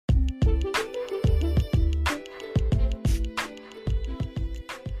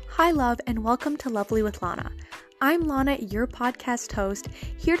Hi, love, and welcome to Lovely with Lana. I'm Lana, your podcast host,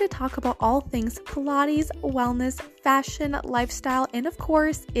 here to talk about all things Pilates, wellness, fashion, lifestyle, and of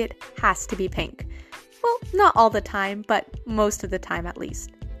course, it has to be pink. Well, not all the time, but most of the time at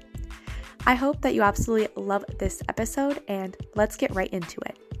least. I hope that you absolutely love this episode, and let's get right into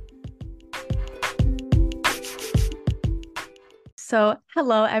it. So,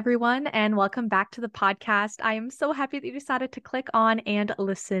 hello everyone, and welcome back to the podcast. I am so happy that you decided to click on and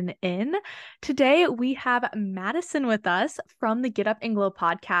listen in. Today, we have Madison with us from the Get Up and Glow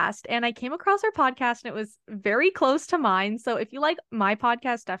podcast, and I came across her podcast and it was very close to mine. So, if you like my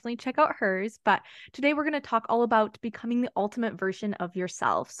podcast, definitely check out hers. But today, we're going to talk all about becoming the ultimate version of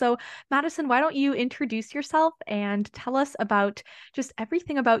yourself. So, Madison, why don't you introduce yourself and tell us about just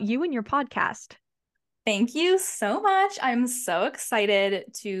everything about you and your podcast? Thank you so much. I'm so excited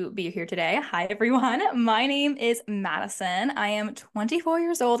to be here today. Hi, everyone. My name is Madison. I am 24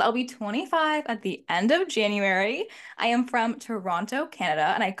 years old. I'll be 25 at the end of January. I am from Toronto, Canada,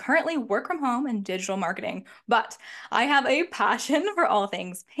 and I currently work from home in digital marketing. But I have a passion for all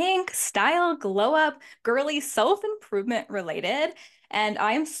things pink, style, glow up, girly, self-improvement related. And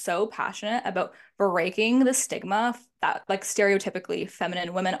I am so passionate about breaking the stigma that like stereotypically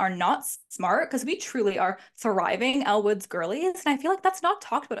feminine women are not smart because we truly are thriving Elle Woods girlies. And I feel like that's not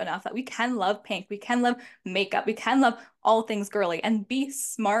talked about enough, that we can love pink, we can love makeup, we can love all things girly and be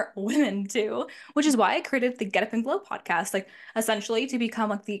smart women too, which is why I created the Get Up and Glow podcast, like essentially to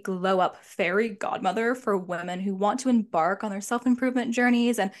become like the glow up fairy godmother for women who want to embark on their self-improvement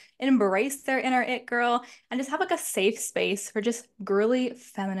journeys and embrace their inner it girl and just have like a safe space for just girly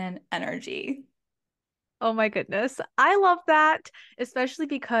feminine energy. Oh my goodness. I love that, especially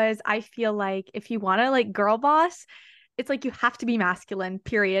because I feel like if you want to like girl boss, it's like you have to be masculine,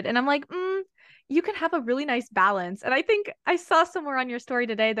 period. And I'm like, you can have a really nice balance. And I think I saw somewhere on your story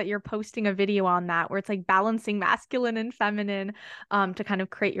today that you're posting a video on that where it's like balancing masculine and feminine to kind of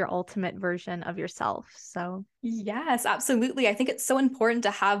create your ultimate version of yourself. So Yes, absolutely. I think it's so important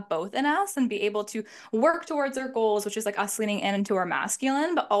to have both in us and be able to work towards our goals, which is like us leaning in into our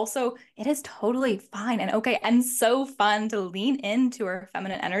masculine, but also it is totally fine and okay and so fun to lean into our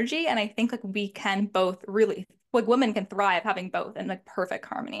feminine energy. And I think like we can both really, like women can thrive having both in like perfect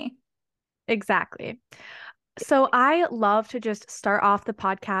harmony. exactly. So I love to just start off the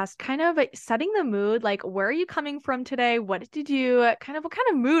podcast kind of like, setting the mood. Like, where are you coming from today? What did you do? Kind of what kind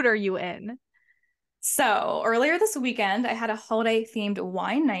of mood are you in? So earlier this weekend, I had a holiday themed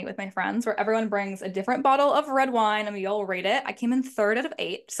wine night with my friends where everyone brings a different bottle of red wine and we all rate it. I came in third out of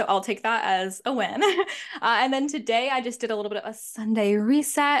eight, so I'll take that as a win. And then today, I just did a little bit of a Sunday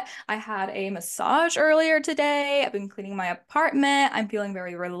reset. I had a massage earlier today. I've been cleaning my apartment. I'm feeling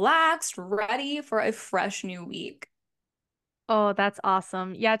very relaxed, ready for a fresh new week. Oh, that's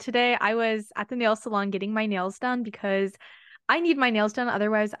awesome. Yeah, today I was at the nail salon getting my nails done because I need my nails done.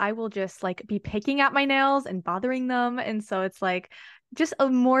 Otherwise, I will just like be picking at my nails and bothering them. And so it's like just a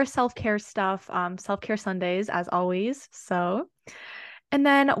more self-care stuff, self-care Sundays as always. So, and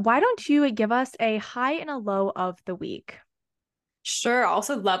then why don't you give us a high and a low of the week? Sure. I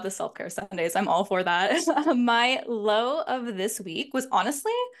also love the self-care Sundays. I'm all for that. My low of this week was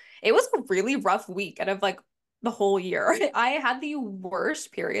honestly, it was a really rough week out of like the whole year. I had the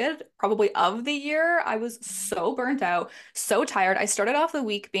worst period probably of the year. I was so burnt out, so tired. I started off the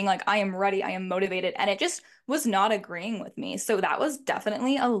week being like, I am ready, I am motivated, and it just was not agreeing with me. So that was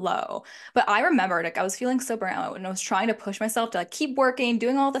definitely a low. But I remembered like I was feeling so burnt out and I was trying to push myself to like keep working,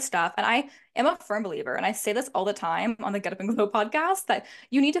 doing all the stuff. And I am a firm believer, and I say this all the time on the Get Up and Glow podcast, that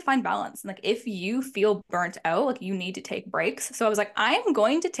you need to find balance. And like if you feel burnt out, like you need to take breaks. So I was like, I am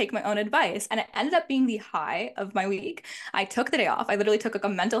going to take my own advice. And it ended up being the high of my week. I took the day off. I literally took like a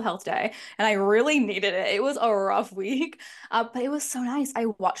mental health day and I really needed it. It was a rough week. But it was so nice. I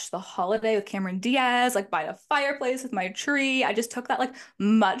watched The Holiday with Cameron Diaz, like by the fireplace with my tree. I just took that like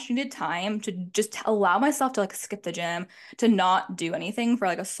much needed time to just allow myself to like skip the gym, to not do anything for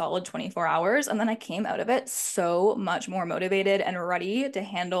like a solid 24 hours. And then I came out of it so much more motivated and ready to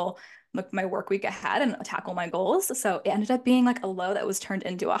handle like my work week ahead and tackle my goals. So it ended up being like a low that was turned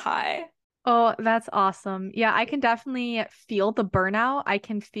into a high. Oh, that's awesome. Yeah, I can definitely feel the burnout. I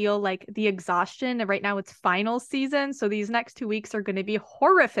can feel like the exhaustion. Right now it's final season, so these next 2 weeks are going to be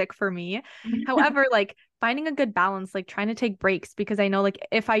horrific for me. However, like finding a good balance, like trying to take breaks because I know like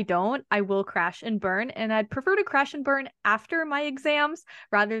if I don't, I will crash and burn, and I'd prefer to crash and burn after my exams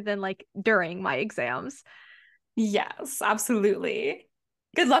rather than like during my exams. Yes, absolutely.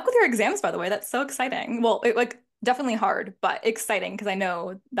 Good luck with your exams, by the way. That's so exciting. Well, like definitely hard, but exciting because I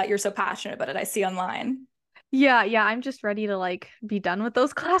know that you're so passionate about it. I see online. Yeah, I'm just ready to like be done with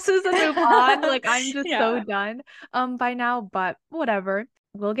those classes and move on. Like I'm just so Yeah. done by now, but whatever.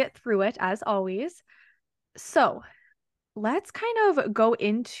 We'll get through it as always. So, let's kind of go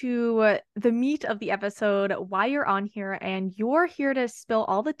into the meat of the episode, why you're on here, and you're here to spill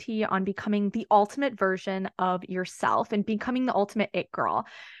all the tea on becoming the ultimate version of yourself and becoming the ultimate it girl.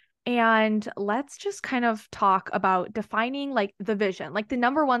 And let's just kind of talk about defining like the vision, like the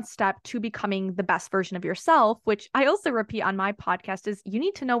number one step to becoming the best version of yourself, which I also repeat on my podcast is you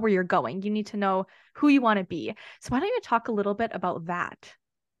need to know where you're going. You need to know who you want to be. So why don't you talk a little bit about that?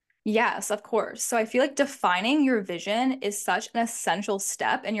 Yes, of course. So I feel like defining your vision is such an essential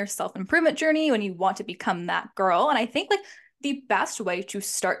step in your self-improvement journey when you want to become that girl. And I think like the best way to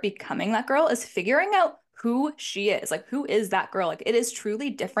start becoming that girl is figuring out who she is. Like, who is that girl? Like, it is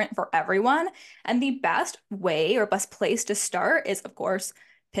truly different for everyone. And the best way or best place to start is, of course,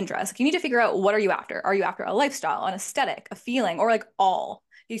 Pinterest. Like, you need to figure out what are you after? Are you after a lifestyle, an aesthetic, a feeling, or like all?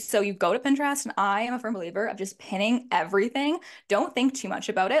 So you go to Pinterest, and I am a firm believer of just pinning everything. Don't think too much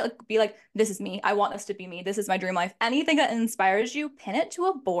about it. Like, be like, this is me. I want this to be me. This is my dream life. Anything that inspires you, pin it to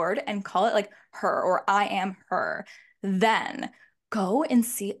a board and call it like her or I am her. Then go and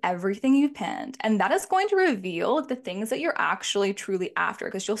see everything you've pinned. And that is going to reveal the things that you're actually truly after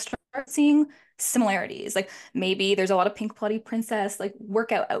because you'll start seeing similarities. Like maybe there's a lot of pink bloody princess like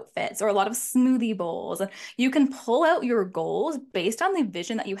workout outfits or a lot of smoothie bowls. You can pull out your goals based on the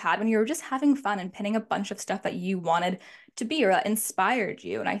vision that you had when you were just having fun and pinning a bunch of stuff that you wanted to be or that inspired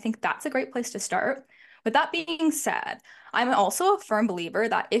you. And I think that's a great place to start. With that being said, I'm also a firm believer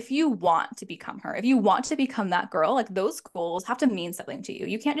that if you want to become her, if you want to become that girl, like those goals have to mean something to you.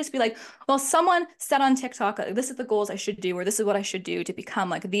 You can't just be like, well, someone said on TikTok, like, this is the goals I should do, or this is what I should do to become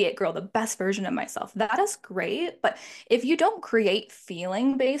like the it girl, the best version of myself. That is great. But if you don't create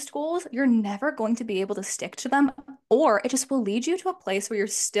feeling-based goals, you're never going to be able to stick to them, or it just will lead you to a place where you're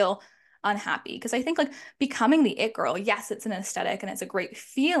still unhappy. Because I think like becoming the it girl, yes, it's an aesthetic and it's a great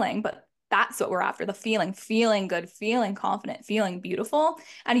feeling, but that's what we're after, the feeling good, feeling confident, feeling beautiful.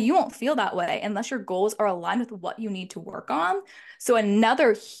 And you won't feel that way unless your goals are aligned with what you need to work on. So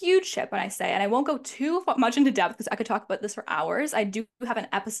another huge tip when I say, and I won't go too much into depth because I could talk about this for hours. I do have an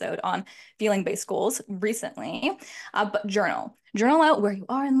episode on feeling-based goals recently, but journal out where you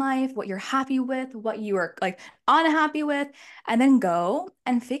are in life, what you're happy with, what you are like unhappy with, and then go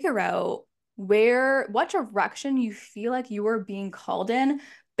and figure out what direction you feel like you are being called in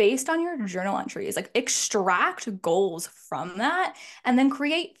based on your journal entries. Like extract goals from that and then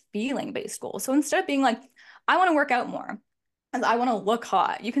create feeling based goals. So instead of being like, I want to work out more, and I want to look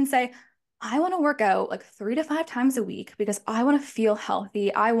hot, you can say, I want to work out like 3 to 5 times a week because I want to feel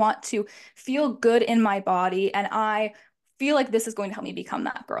healthy. I want to feel good in my body. And I feel like this is going to help me become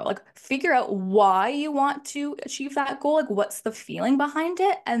that girl. Like, figure out why you want to achieve that goal. Like, what's the feeling behind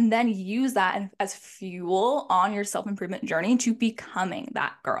it? And then use that as fuel on your self improvement journey to becoming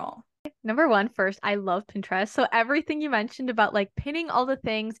that girl. Number one, first, I love Pinterest. So everything you mentioned about like pinning all the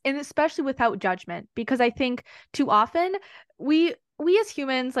things and especially without judgment, because I think too often we as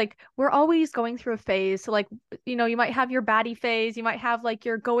humans, like we're always going through a phase. So like, you might have your baddie phase, you might have like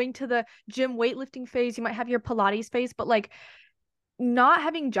your going to the gym weightlifting phase, you might have your Pilates phase, but like not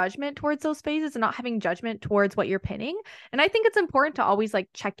having judgment towards those phases and not having judgment towards what you're pinning. And I think it's important to always like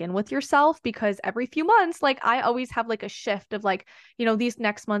check in with yourself because every few months, like I always have like a shift of like, these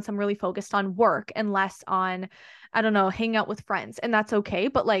next months I'm really focused on work and less on, I don't know, hanging out with friends. And that's okay.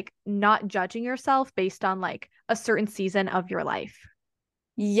 But like not judging yourself based on like a certain season of your life.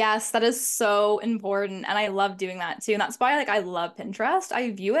 Yes, that is so important. And I love doing that too. And that's why like I love Pinterest.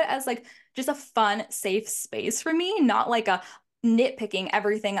 I view it as like just a fun, safe space for me, not like a nitpicking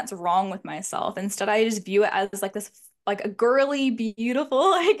everything that's wrong with myself. Instead, I just view it as like this like a girly,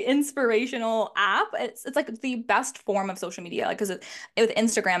 beautiful, like inspirational app. It's like the best form of social media, like because with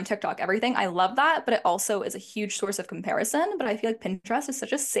Instagram, TikTok, everything. I love that, but it also is a huge source of comparison. But I feel like Pinterest is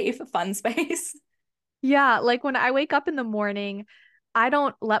such a safe, fun space. Yeah, like when I wake up in the morning, I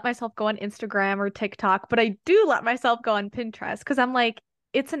don't let myself go on Instagram or TikTok, but I do let myself go on Pinterest because I'm like,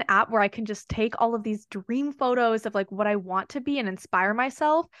 it's an app where I can just take all of these dream photos of like what I want to be and inspire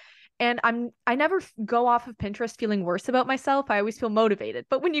myself. And I never go off of Pinterest feeling worse about myself. I always feel motivated.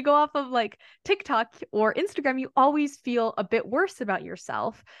 But when you go off of like TikTok or Instagram, you always feel a bit worse about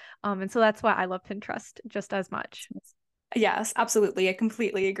yourself. And so that's why I love Pinterest just as much. Yes, absolutely. I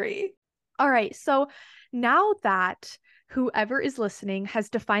completely agree. All right. So now that whoever is listening has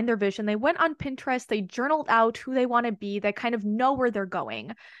defined their vision, they went on Pinterest, they journaled out who they want to be, they kind of know where they're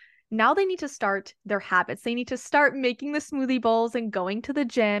going. Now they need to start their habits. They need to start making the smoothie bowls and going to the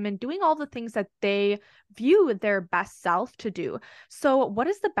gym and doing all the things that they view their best self to do. So, what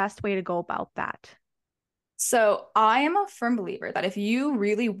is the best way to go about that? So I am a firm believer that if you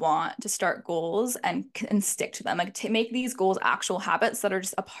really want to start goals and stick to them, like to make these goals actual habits that are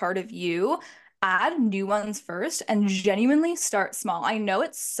just a part of you, add new ones first and genuinely start small. I know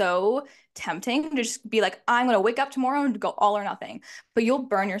it's so tempting to just be like, I'm going to wake up tomorrow and go all or nothing, but you'll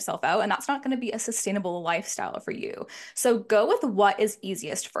burn yourself out and that's not going to be a sustainable lifestyle for you. So go with what is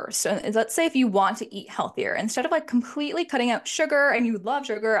easiest first. So let's say if you want to eat healthier, instead of like completely cutting out sugar, and you love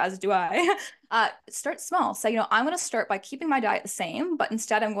sugar, as do I, start small. So, I'm going to start by keeping my diet the same, but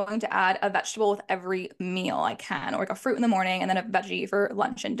instead I'm going to add a vegetable with every meal I can, or like a fruit in the morning and then a veggie for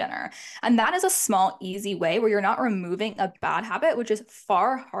lunch and dinner. And that is a small, easy way where you're not removing a bad habit, which is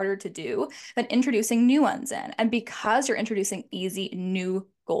far harder to do than introducing new ones in. And because you're introducing easy new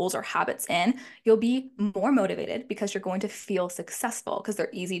goals or habits in, you'll be more motivated because you're going to feel successful because they're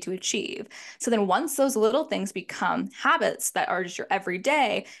easy to achieve. So then once those little things become habits that are just your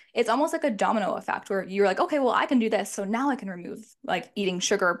everyday, it's almost like a domino effect where you're like, okay, well, I can do this. So now I can remove like eating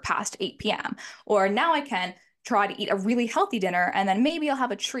sugar past 8 p.m. Or now I can try to eat a really healthy dinner and then maybe I'll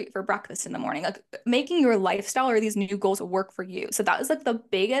have a treat for breakfast in the morning. Like making your lifestyle or these new goals work for you. So that is like the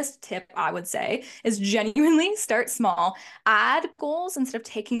biggest tip I would say is genuinely start small, add goals instead of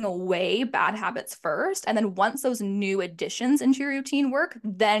taking away bad habits first. And then once those new additions into your routine work,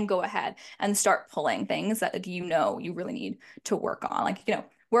 then go ahead and start pulling things that like, you really need to work on. Like,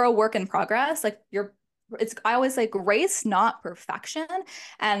 we're a work in progress. Like I always say grace, not perfection.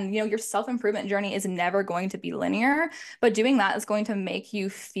 And, your self-improvement journey is never going to be linear, but doing that is going to make you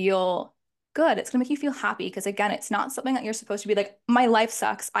feel good. It's going to make you feel happy because, again, it's not something that you're supposed to be like, my life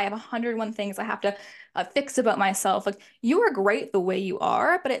sucks. I have 101 things I have to fix about myself. Like, you are great the way you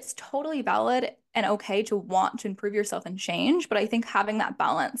are, but it's totally valid and okay to want to improve yourself and change. But I think having that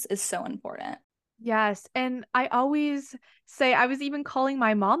balance is so important. Yes. And I always say, I was even calling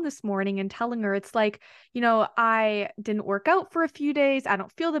my mom this morning and telling her, it's like, I didn't work out for a few days. I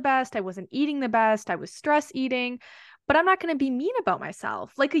don't feel the best. I wasn't eating the best. I was stress eating, but I'm not going to be mean about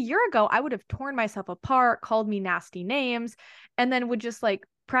myself. Like a year ago, I would have torn myself apart, called me nasty names, and then would just like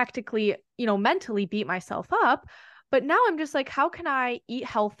practically, mentally beat myself up. But now I'm just like, how can I eat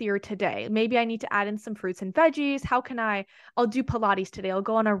healthier today? Maybe I need to add in some fruits and veggies. I'll do Pilates today. I'll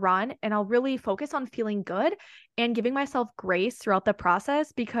go on a run and I'll really focus on feeling good and giving myself grace throughout the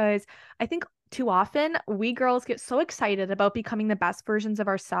process because I think too often we girls get so excited about becoming the best versions of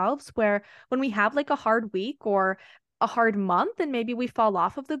ourselves where when we have like a hard week or a hard month and maybe we fall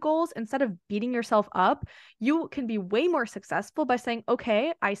off of the goals, instead of beating yourself up, you can be way more successful by saying,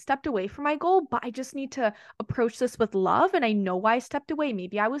 okay, I stepped away from my goal, but I just need to approach this with love. And I know why I stepped away.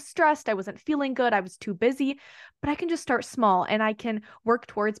 Maybe I was stressed, I wasn't feeling good, I was too busy, but I can just start small and I can work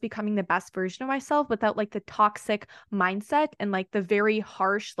towards becoming the best version of myself without like the toxic mindset and like the very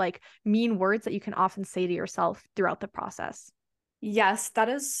harsh, like mean words that you can often say to yourself throughout the process. Yes, that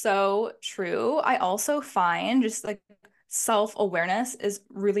is so true. I also find just like self-awareness is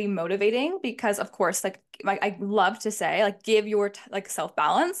really motivating because of course like I love to say like give your like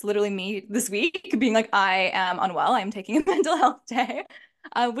self-balance. Literally me this week being like I am unwell, I'm taking a mental health day.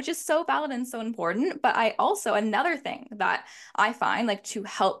 Which is so valid and so important. But I also, another thing that I find like to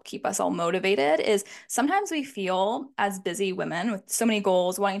help keep us all motivated is sometimes we feel as busy women with so many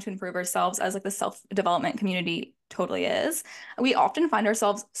goals, wanting to improve ourselves as like the self-development community totally is. We often find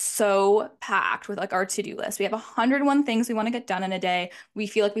ourselves so packed with like our to-do list. We have 101 things we want to get done in a day. We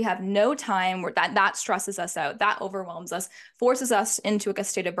feel like we have no time where that stresses us out, that overwhelms us, forces us into like a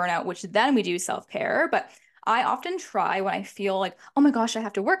state of burnout, which then we do self-care. But I often try when I feel like, oh my gosh, I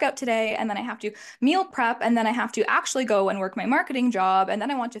have to work out today, and then I have to meal prep, and then I have to actually go and work my marketing job, and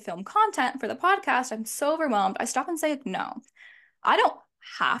then I want to film content for the podcast. I'm so overwhelmed. I stop and say, no, I don't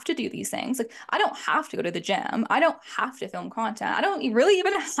have to do these things. Like, I don't have to go to the gym. I don't have to film content. I don't really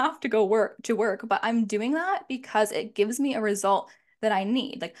even have to go work, but I'm doing that because it gives me a result that I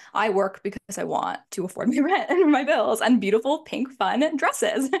need. Like, I work because I want to afford my rent and my bills and beautiful pink fun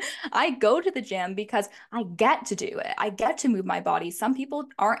dresses. I go to the gym because I get to do it. I get to move my body. Some people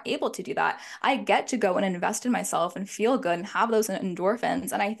aren't able to do that. I get to go and invest in myself and feel good and have those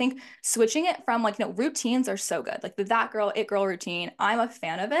endorphins. And I think switching it from like, routines are so good. Like the that girl, it girl routine, I'm a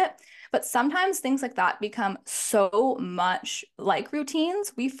fan of it. But sometimes things like that become so much like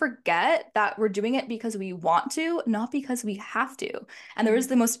routines, we forget that we're doing it because we want to, not because we have to. And there was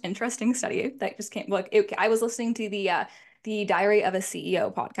the most interesting study that just came. Like, I was listening to the the Diary of a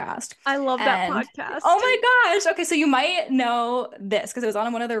CEO podcast. I love that And podcast. oh my gosh. Okay, so you might know this because it was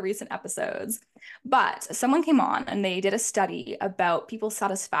on one of their recent episodes. But someone came on and they did a study about people's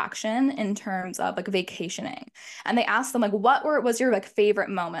satisfaction in terms of like vacationing. And they asked them like was your like favorite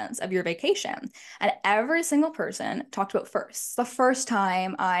moments of your vacation? And every single person talked about first. The first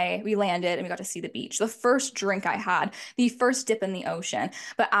time we landed and we got to see the beach, the first drink I had, the first dip in the ocean.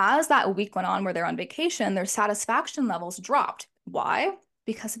 But as that week went on where they're on vacation, their satisfaction levels dropped. Why?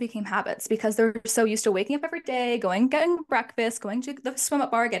 Because it became habits, because they're so used to waking up every day, getting breakfast, going to the swim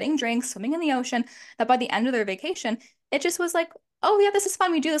up bar, getting drinks, swimming in the ocean, that by the end of their vacation, it just was like, oh yeah, this is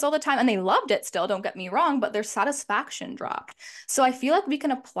fun. We do this all the time. And they loved it still, don't get me wrong, but their satisfaction dropped. So I feel like we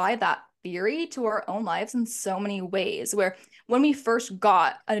can apply that theory to our own lives in so many ways, where when we first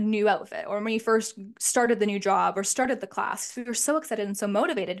got a new outfit or when we first started the new job or started the class, we were so excited and so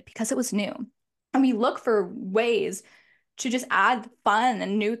motivated because it was new. And we look for ways to just add fun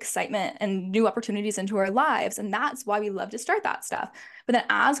and new excitement and new opportunities into our lives. And that's why we love to start that stuff. But then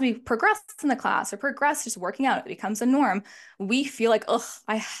as we progress in the class or progress just working out, it becomes a norm. We feel like, oh,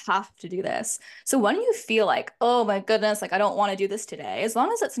 I have to do this. So when you feel like, oh my goodness, like I don't want to do this today, as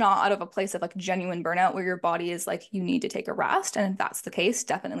long as it's not out of a place of like genuine burnout where your body is like, you need to take a rest. And if that's the case,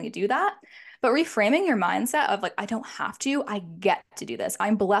 definitely do that. But reframing your mindset of like, I don't have to, I get to do this.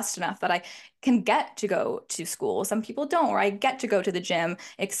 I'm blessed enough that I can get to go to school. Some people don't, or I get to go to the gym,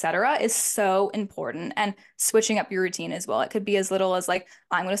 etc., is so important. And switching up your routine as well. It could be as little as like,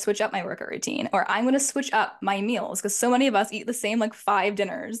 I'm going to switch up my workout routine, or I'm going to switch up my meals because so many of us eat the same like 5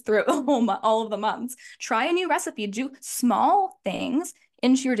 dinners throughout all of the months. Try a new recipe, do small things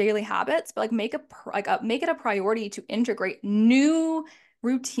into your daily habits, but like make it a priority to integrate new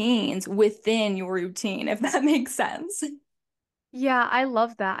routines within your routine, if that makes sense. Yeah, I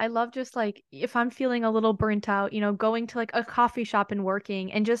love that. I love just like if I'm feeling a little burnt out, going to like a coffee shop and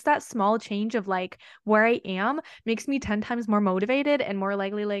working, and just that small change of like where I am makes me 10 times more motivated and more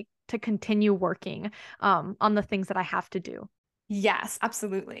likely like to continue working on the things that I have to do. Yes,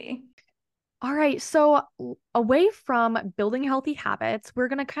 absolutely. All right, so away from building healthy habits, we're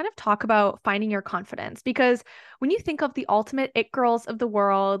going to kind of talk about finding your confidence because when you think of the ultimate it girls of the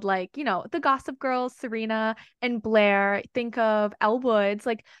world, like, the Gossip Girls, Serena and Blair, think of Elle Woods,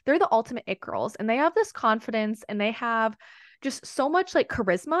 like they're the ultimate it girls and they have this confidence and they have just so much like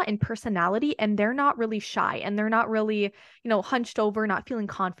charisma and personality and they're not really shy and they're not really, hunched over, not feeling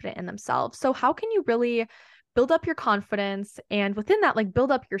confident in themselves. So how can you really build up your confidence and within that like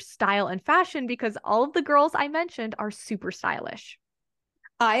build up your style and fashion because all of the girls I mentioned are super stylish.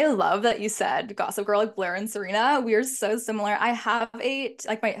 I love that you said Gossip Girl, like Blair and Serena. We are so similar. I have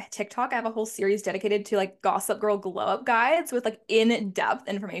like my TikTok, I have a whole series dedicated to like Gossip Girl glow up guides with like in-depth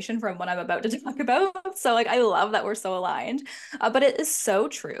information from what I'm about to talk about. So like I love that we're so aligned. But it is so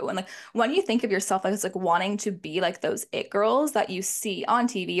true. And like when you think of yourself as like wanting to be like those it girls that you see on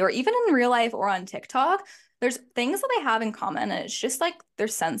TV or even in real life or on TikTok, there's things that they have in common, and it's just like their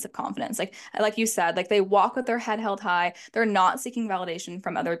sense of confidence. Like you said, like they walk with their head held high. They're not seeking validation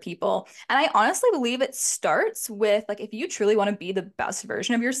from other people. And I honestly believe it starts with like if you truly want to be the best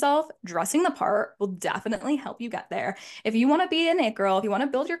version of yourself, dressing the part will definitely help you get there. If you want to be an it girl, if you want to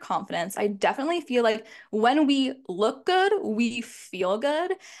build your confidence, I definitely feel like when we look good, we feel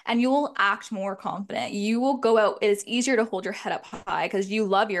good, and you will act more confident. You will go out. It's easier to hold your head up high because you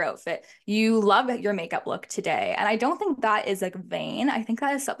love your outfit. You love your makeup look today. And I don't think that is like vain. I think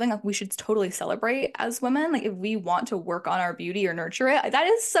that is something like we should totally celebrate as women. Like if we want to work on our beauty or nurture it, that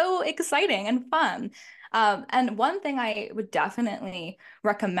is so exciting and fun. And one thing I would definitely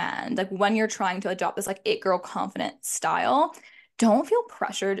recommend, like when you're trying to adopt this like it girl confident style, don't feel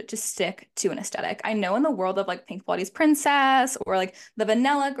pressured to stick to an aesthetic. I know in the world of like Pink Pilates Princess or like the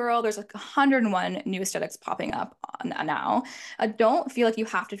Vanilla Girl, there's like 101 new aesthetics popping up now. Don't feel like you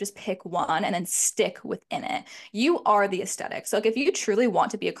have to just pick one and then stick within it. You are the aesthetic. So like if you truly want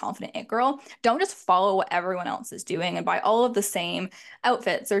to be a confident it girl, don't just follow what everyone else is doing and buy all of the same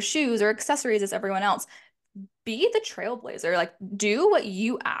outfits or shoes or accessories as everyone else. Be the trailblazer. Like do what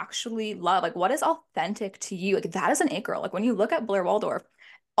you actually love. Like what is authentic to you. Like that is an it girl. Like when you look at Blair Waldorf,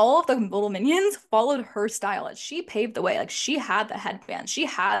 all of the little minions followed her style. And she paved the way. Like she had the headband, she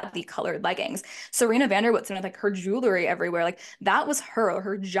had the colored leggings. Serena Vanderwoodson with like her jewelry everywhere. Like that was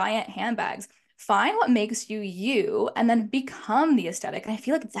her giant handbags. Find what makes you you and then become the aesthetic. And I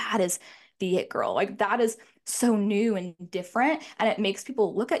feel like that is the it girl. Like that is so new and different. And it makes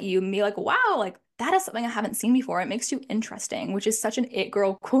people look at you and be like, wow, like that is something I haven't seen before. It makes you interesting, which is such an it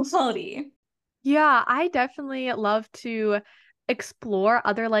girl quality. Yeah, I definitely love to explore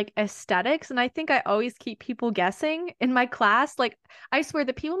other like aesthetics. And I think I always keep people guessing in my class. Like, I swear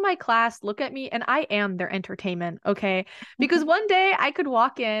the people in my class look at me and I am their entertainment, okay? Because one day I could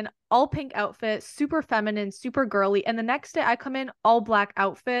walk in all pink outfit, super feminine, super girly, and the next day I come in all black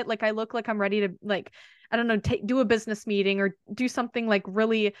outfit, like I look like I'm ready to like, I don't know, do a business meeting or do something like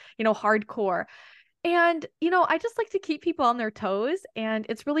really, hardcore. And, I just like to keep people on their toes. And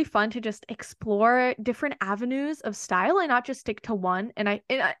it's really fun to just explore different avenues of style and not just stick to one.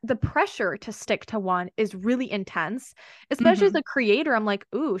 The pressure to stick to one is really intense, especially as Mhm. a creator. I'm like,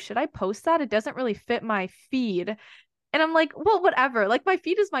 ooh, should I post that? It doesn't really fit my feed. And I'm like, well, whatever. Like, my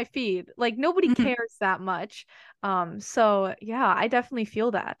feed is my feed. Like, nobody Mhm. cares that much. So yeah, I definitely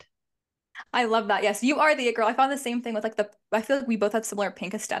feel that. I love that. Yes, you are the it girl. I found the same thing with like I feel like we both have similar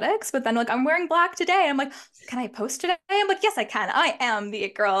pink aesthetics, but then like I'm wearing black today. And I'm like, can I post today? I'm like, yes, I can. I am the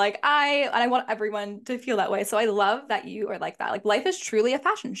it girl. And I want everyone to feel that way. So I love that you are like that. Like life is truly a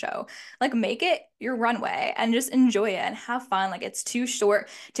fashion show. Like make it your runway and just enjoy it and have fun. Like it's too short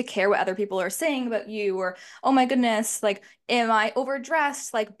to care what other people are saying about you or, oh my goodness, like am I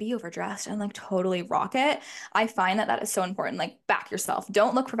overdressed? Like be overdressed and like totally rock it. I find that that is so important. Like back yourself.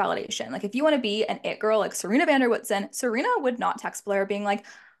 Don't look for validation. Like if you want to be an it girl like Serena van der Woodsen, Serena would not text Blair being like,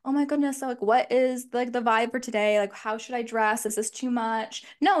 "Oh my goodness, so, like what is like the vibe for today? Like how should I dress? Is this too much?"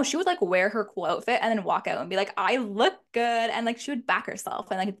 No, she would like wear her cool outfit and then walk out and be like, "I look good." And like she would back herself.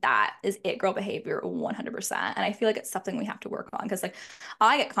 And like that is it girl behavior 100%. And I feel like it's something we have to work on because like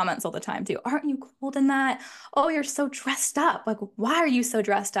I get comments all the time too. Aren't you cold in that? Oh, you're so dressed up. Like why are you so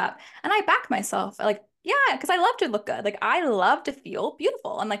dressed up? And I back myself. Like yeah, because I love to look good. Like I love to feel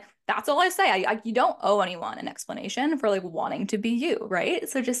beautiful. And like that's all I say. You don't owe anyone an explanation for like wanting to be you, right?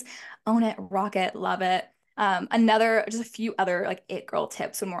 So just own it, rock it, love it. Just a few other like it girl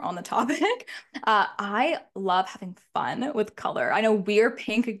tips when we're on the topic. I love having fun with color. I know we're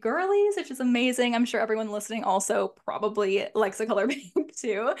pink girlies, which is amazing. I'm sure everyone listening also probably likes the color pink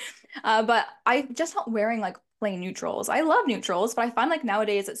too. But I just not wearing like plain neutrals. I love neutrals, but I find like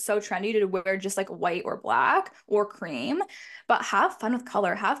nowadays it's so trendy to wear just like white or black or cream. But have fun with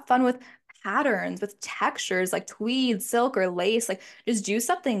color, have fun with patterns, with textures like tweed, silk, or lace. Like just do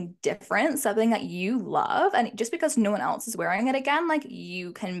something different, something that you love. And just because no one else is wearing it again, like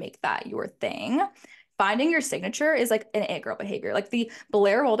you can make that your thing. Finding your signature is like an it girl behavior. Like the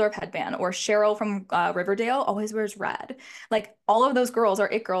Blair Waldorf headband or Cheryl from Riverdale always wears red. Like all of those girls are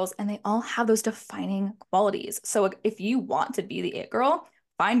it girls and they all have those defining qualities. So like, if you want to be the it girl,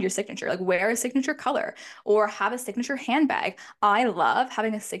 find your signature. Like wear a signature color or have a signature handbag. I love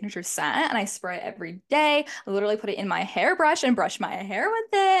having a signature scent and I spray it every day. I literally put it in my hairbrush and brush my hair with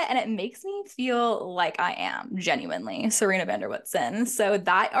it. And it makes me feel like I am genuinely Serena van der Woodsen. So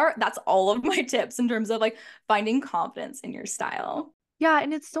that's all of my tips in terms of like finding confidence in your style. Yeah,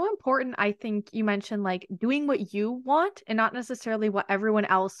 and it's so important. I think you mentioned like doing what you want and not necessarily what everyone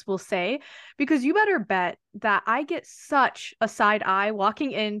else will say, because you better bet that I get such a side eye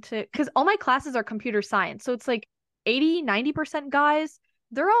walking into, because all my classes are computer science. So it's like 80, 90% guys.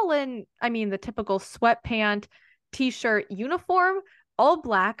 They're all in, I mean, the typical sweatpant, t-shirt uniform, all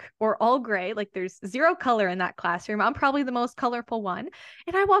black or all gray. Like there's zero color in that classroom. I'm probably the most colorful one.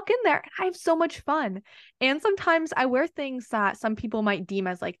 And I walk in there and I have so much fun. And sometimes I wear things that some people might deem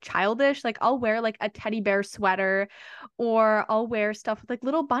as like childish. Like I'll wear like a teddy bear sweater or I'll wear stuff with like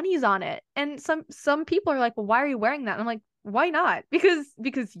little bunnies on it. And some people are like, "Well, why are you wearing that?" And I'm like, "Why not?" Because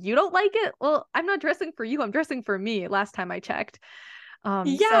you don't like it? Well, I'm not dressing for you. I'm dressing for me last time I checked. So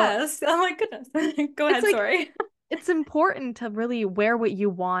Yes. Oh my goodness. Go it's ahead, like sorry. it's important to really wear what you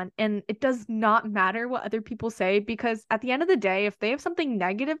want, and it does not matter what other people say, because at the end of the day, if they have something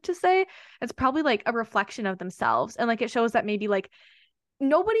negative to say, it's probably like a reflection of themselves, and like it shows that maybe like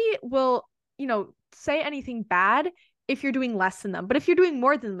nobody will, say anything bad if you're doing less than them. But if you're doing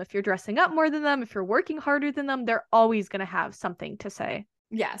more than them, if you're dressing up more than them, if you're working harder than them, they're always going to have something to say.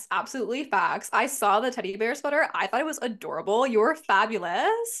 Yes, absolutely facts. I saw the teddy bear sweater. I thought it was adorable. You're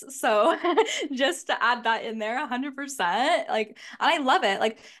fabulous. So just to add that in there, 100%. Like, and I love it.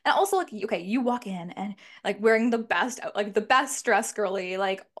 Like, and also like, okay, you walk in and like wearing the best, like the best dress girly,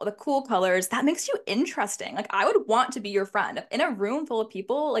 like the cool colors, that makes you interesting. Like, I would want to be your friend. If in a room full of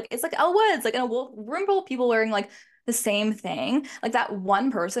people, like it's like Elle Woods, like in a room full of people wearing like the same thing. Like that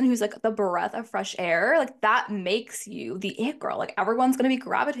one person who's like the breath of fresh air, like that makes you the it girl. Like everyone's going to be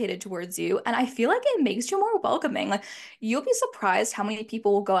gravitated towards you. And I feel like it makes you more welcoming. Like you'll be surprised how many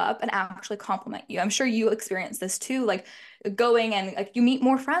people will go up and actually compliment you. I'm sure you experience this too. Like going and like you meet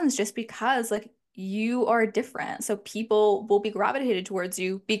more friends just because like you are different. So people will be gravitated towards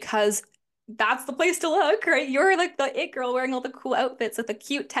you because that's the place to look, right? You're like the it girl wearing all the cool outfits with the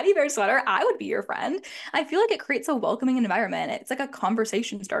cute teddy bear sweater. I would be your friend. I feel like it creates a welcoming environment. It's like a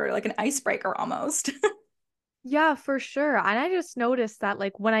conversation starter, like an icebreaker almost. Yeah, for sure. And I just noticed that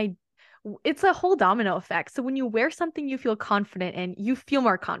like it's a whole domino effect. So when you wear something you feel confident in, you feel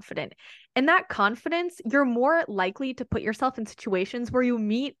more confident. And that confidence, you're more likely to put yourself in situations where you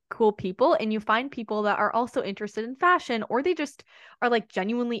meet cool people and you find people that are also interested in fashion, or they just are like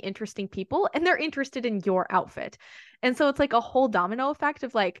genuinely interesting people and they're interested in your outfit. And so it's like a whole domino effect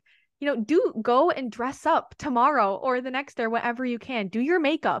of like, do go and dress up tomorrow or the next day, or whatever you can. Do your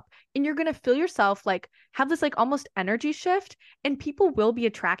makeup and you're going to feel yourself like have this like almost energy shift, and people will be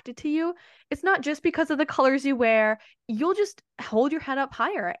attracted to you. It's not just because of the colors you wear. You'll just hold your head up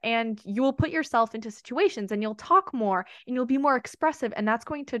higher and you will put yourself into situations and you'll talk more and you'll be more expressive. And that's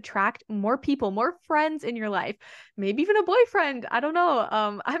going to attract more people, more friends in your life, maybe even a boyfriend. I don't know.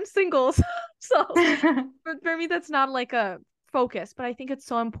 I'm single. So for me, that's not like a focus, but I think it's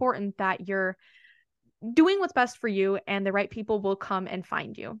so important that you're doing what's best for you and the right people will come and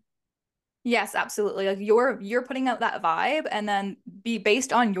find you. Yes, absolutely. Like you're putting out that vibe and then be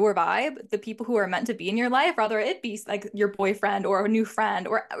based on your vibe, the people who are meant to be in your life, whether it be like your boyfriend or a new friend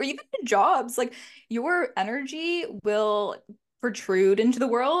or even jobs, like your energy will protrude into the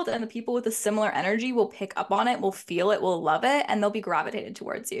world and the people with a similar energy will pick up on it, will feel it, will love it, and they'll be gravitated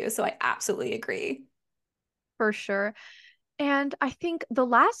towards you. So I absolutely agree. For sure. And I think the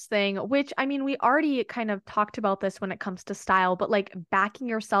last thing, which I mean, we already kind of talked about this when it comes to style, but like backing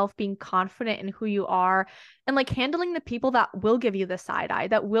yourself, being confident in who you are, and like handling the people that will give you the side eye,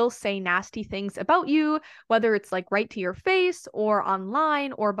 that will say nasty things about you, whether it's like right to your face or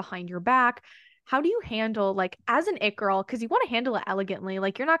online or behind your back. How do you handle, like, as an it girl, because you want to handle it elegantly,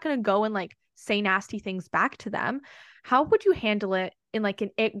 like, you're not going to go and like say nasty things back to them. How would you handle it in like an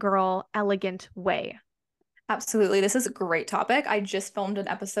it girl, elegant way? Absolutely. This is a great topic. I just filmed an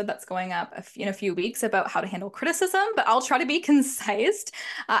episode that's going up in a few weeks about how to handle criticism, but I'll try to be concise.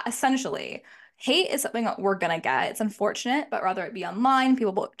 Essentially, hate is something that we're gonna get. It's unfortunate, but rather it be online,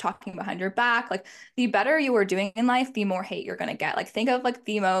 people talking behind your back. Like the better you are doing in life, the more hate you're gonna get. Like think of like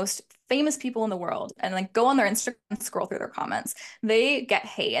the most famous people in the world and like go on their Instagram and scroll through their comments. They get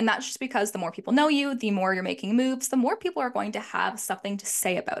hate. And that's just because the more people know you, the more you're making moves, the more people are going to have something to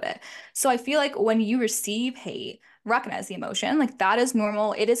say about it. So I feel like when you receive hate, recognize the emotion. Like that is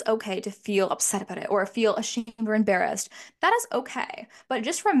normal. It is okay to feel upset about it or feel ashamed or embarrassed. That is okay. But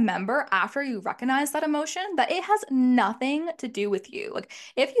just remember after you recognize that emotion that it has nothing to do with you. Like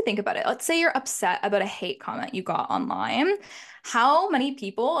if you think about it, let's say you're upset about a hate comment you got online. How many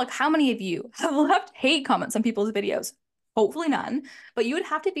people, like how many of you have left hate comments on people's videos? Hopefully none, but you would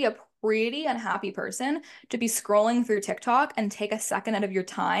have to be a pretty unhappy person to be scrolling through TikTok and take a second out of your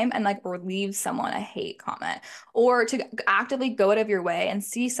time and like relieve someone a hate comment, or to actively go out of your way and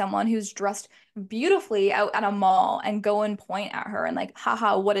see someone who's dressed beautifully out at a mall and go and point at her and like,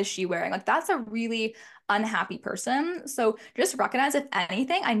 haha, what is she wearing? Like that's a really unhappy person. So just recognize, if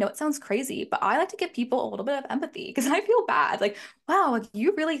anything, I know it sounds crazy, but I like to give people a little bit of empathy because I feel bad. Like, wow, like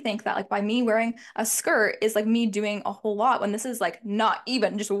you really think that like by me wearing a skirt is like me doing a whole lot when this is like not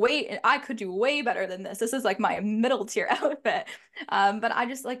even just wait, I could do way better than this. This is like my middle tier outfit. But I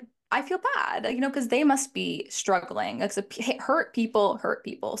just like I feel bad, because they must be struggling. Like so hurt people hurt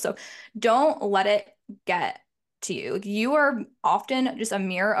people. So don't let it get to you. Like, you are often just a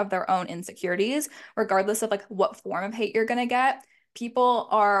mirror of their own insecurities, regardless of like what form of hate you're gonna get. People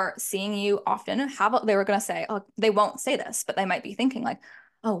are seeing you often have they were gonna say, oh, they won't say this, but they might be thinking like,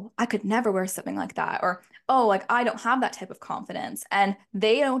 oh, I could never wear something like that, or oh, like I don't have that type of confidence. And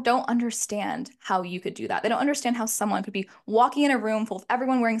they don't understand how you could do that. They don't understand how someone could be walking in a room full of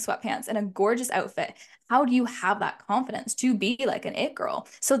everyone wearing sweatpants and a gorgeous outfit. How do you have that confidence to be like an it girl?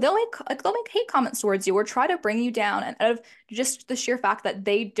 So they'll make hate comments towards you or try to bring you down, and out of just the sheer fact that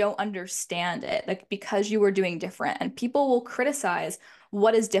they don't understand it, like because you were doing different. And people will criticize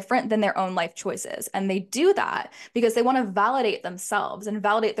what is different than their own life choices. And they do that because they want to validate themselves and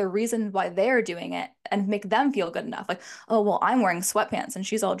validate the reason why they're doing it and make them feel good enough. Like, oh, well, I'm wearing sweatpants and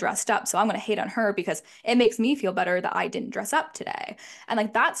she's all dressed up. So I'm going to hate on her because it makes me feel better that I didn't dress up today. And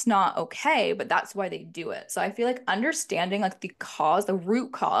like, that's not okay, but that's why they do it. So I feel like understanding like the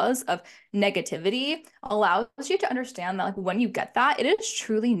root cause of negativity allows you to understand that like when you get that, it is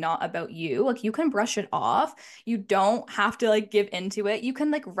truly not about you. Like you can brush it off. You don't have to like give into it. You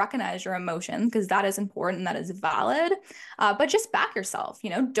can like recognize your emotions because that is important, that is valid. But just back yourself,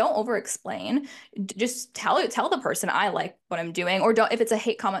 don't over explain. just tell the person I like what I'm doing, or don't if it's a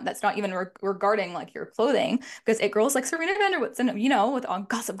hate comment that's not even regarding like your clothing, because it girls like Serena Vanderwoodson, with on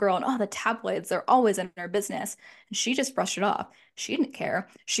Gossip Girl and all the tabloids, they're always in her business, and she just brushed it off. She didn't care.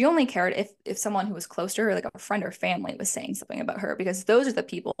 She only cared if someone who was close to her, like a friend or family, was saying something about her, because those are the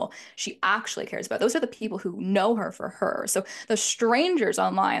people she actually cares about. Those are the people who know her for her. So the strangers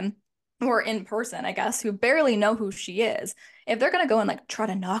online or in person, I guess, who barely know who she is, if they're gonna go and like try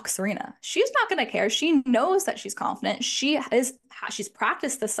to knock Serena, she's not gonna care. She knows that she's confident. She's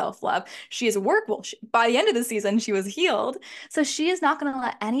practiced the self-love. She is workable. By the end of the season, she was healed. So she is not gonna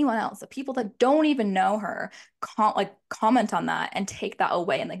let anyone else, the people that don't even know her, comment on that and take that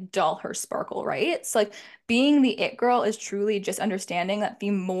away and like dull her sparkle, right? So like being the it girl is truly just understanding that the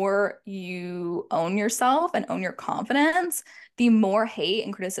more you own yourself and own your confidence, the more hate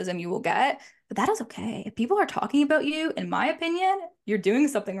and criticism you will get. But that is okay. If people are talking about you, in my opinion, you're doing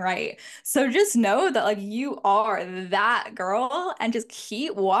something right. So just know that like you are that girl, and just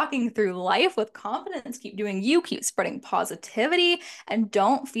keep walking through life with confidence. Keep doing you, keep spreading positivity, and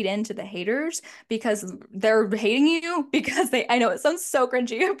don't feed into the haters, because they're hating you because I know it sounds so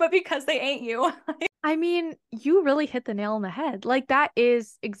cringy, but because they ain't you. I mean, you really hit the nail on the head. Like, that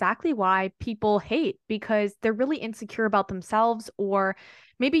is exactly why people hate, because they're really insecure about themselves. Or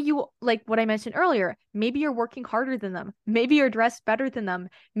maybe you, like what I mentioned earlier, maybe you're working harder than them. Maybe you're dressed better than them.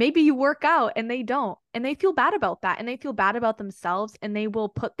 Maybe you work out and they don't. And they feel bad about that. And they feel bad about themselves, and they will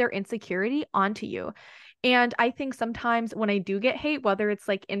put their insecurity onto you. And I think sometimes when I do get hate, whether it's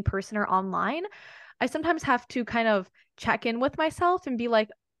like in person or online, I sometimes have to kind of check in with myself and be like,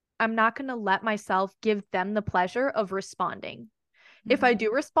 I'm not going to let myself give them the pleasure of responding. If I Mhm.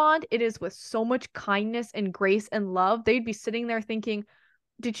 do respond, it is with so much kindness and grace and love. They'd be sitting there thinking,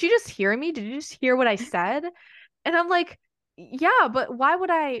 did she just hear me? Did you just hear what I said? And I'm like, yeah, but why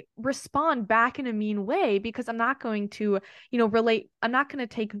would I respond back in a mean way? Because I'm not going to, relate. I'm not going to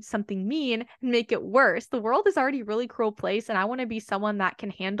take something mean and make it worse. The world is already a really cruel place, and I want to be someone that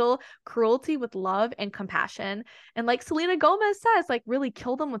can handle cruelty with love and compassion. And like Selena Gomez says, like really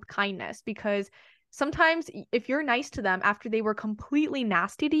kill them with kindness, because sometimes if you're nice to them after they were completely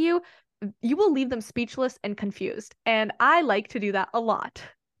nasty to you, you will leave them speechless and confused. And I like to do that a lot.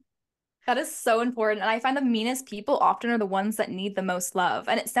 That is so important. And I find the meanest people often are the ones that need the most love.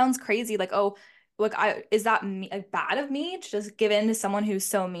 And it sounds crazy, like, oh, look, is that bad of me to just give in to someone who's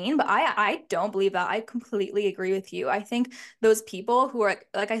so mean? But I don't believe that. I completely agree with you. I think those people who are,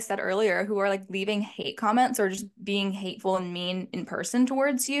 like I said earlier, who are like leaving hate comments or just being hateful and mean in person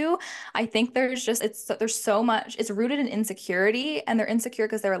towards you, I think there's so much, it's rooted in insecurity, and they're insecure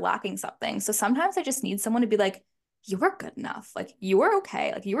because they're lacking something. So sometimes I just need someone to be like, you were good enough. Like you were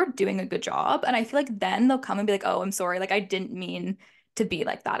okay. Like you were doing a good job. And I feel like then they'll come and be like, oh, I'm sorry. Like I didn't mean to be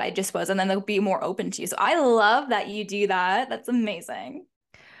like that. I just was. And then they'll be more open to you. So I love that you do that. That's amazing.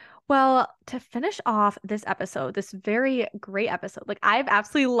 Well, to finish off this episode, this very great episode, like I've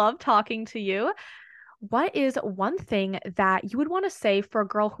absolutely loved talking to you. What is one thing that you would want to say for a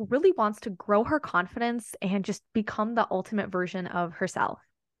girl who really wants to grow her confidence and just become the ultimate version of herself?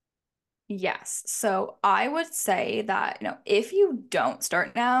 Yes. So I would say that, if you don't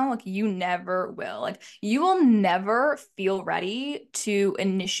start now, like you never will. Like you will never feel ready to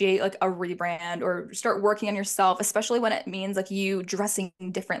initiate like a rebrand or start working on yourself, especially when it means like you dressing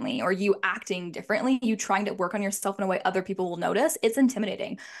differently or you acting differently, you trying to work on yourself in a way other people will notice. It's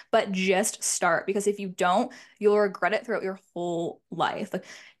intimidating, but just start, because if you don't, you'll regret it throughout your whole life. Like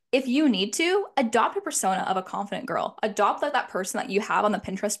if you need to, adopt a persona of a confident girl. Adopt like that person that you have on the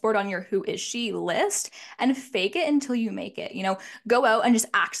Pinterest board on your who is she list, and fake it until you make it. Go out and just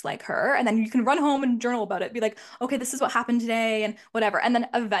act like her. And then you can run home and journal about it. Be like, okay, this is what happened today and whatever. And then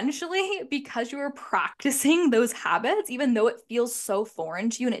eventually, because you are practicing those habits, even though it feels so foreign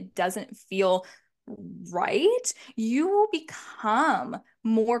to you and it doesn't feel right, you will become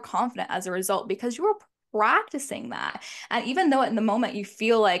more confident as a result, because you are practicing that. And even though in the moment you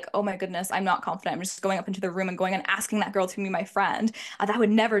feel like, oh my goodness, I'm not confident, I'm just going up into the room and going and asking that girl to be my friend. That would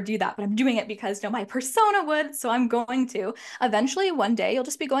never do that, but I'm doing it because my persona would, so I'm going to. Eventually, one day, you'll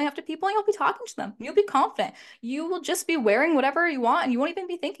just be going up to people and you'll be talking to them. You'll be confident. You will just be wearing whatever you want and you won't even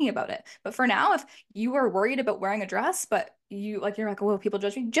be thinking about it. But for now, if you are worried about wearing a dress, but you're like, oh, will people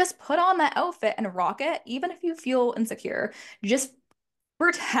judge me? Just put on that outfit and rock it, even if you feel insecure. Just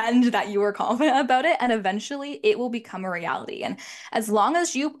pretend that you are confident about it, and eventually it will become a reality. And as long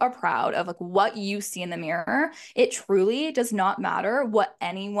as you are proud of like what you see in the mirror, it truly does not matter what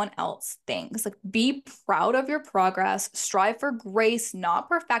anyone else thinks. Like be proud of your progress, strive for grace, not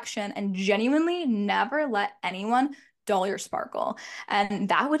perfection, and genuinely never let anyone dull your sparkle. And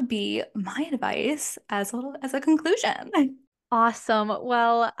that would be my advice as a conclusion. Awesome.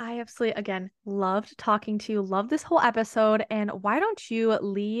 Well, I absolutely, again, loved talking to you, love this whole episode. And why don't you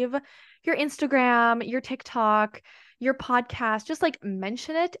leave your Instagram, your TikTok, your podcast, just like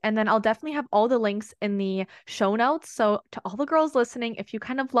mention it. And then I'll definitely have all the links in the show notes. So, to all the girls listening, if you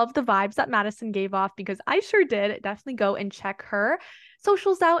kind of love the vibes that Madison gave off, because I sure did, definitely go and check her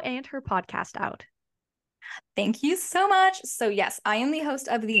socials out and her podcast out. Thank you so much. So, yes, I am the host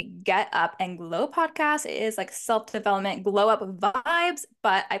of the Get Up and Glow podcast. It is like self-development, glow up vibes,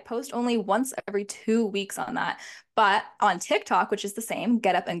 but I post only once every 2 weeks on that. But on TikTok, which is the same,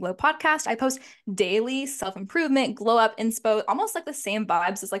 Get Up and Glow podcast, I post daily self-improvement, glow up inspo, almost like the same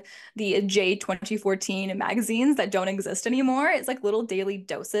vibes as like the J 2014 magazines that don't exist anymore. It's like little daily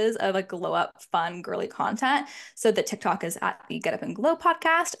doses of like glow up, fun, girly content. So the TikTok is at the Get Up and Glow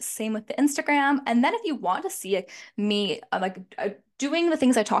podcast. Same with the Instagram. And then if you want to see me doing the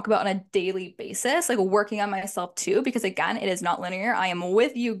things I talk about on a daily basis, like working on myself too, because again, it is not linear. I am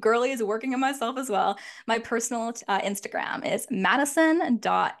with you, girlies, working on myself as well. My personal Instagram is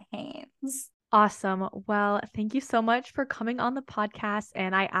madison.haynes. Awesome. Well, thank you so much for coming on the podcast,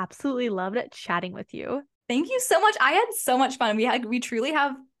 and I absolutely loved chatting with you. Thank you so much. I had so much fun. We truly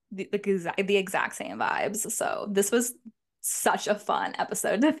have the exact same vibes. So this was such a fun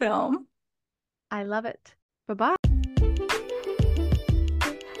episode to film. I love it. Bye bye.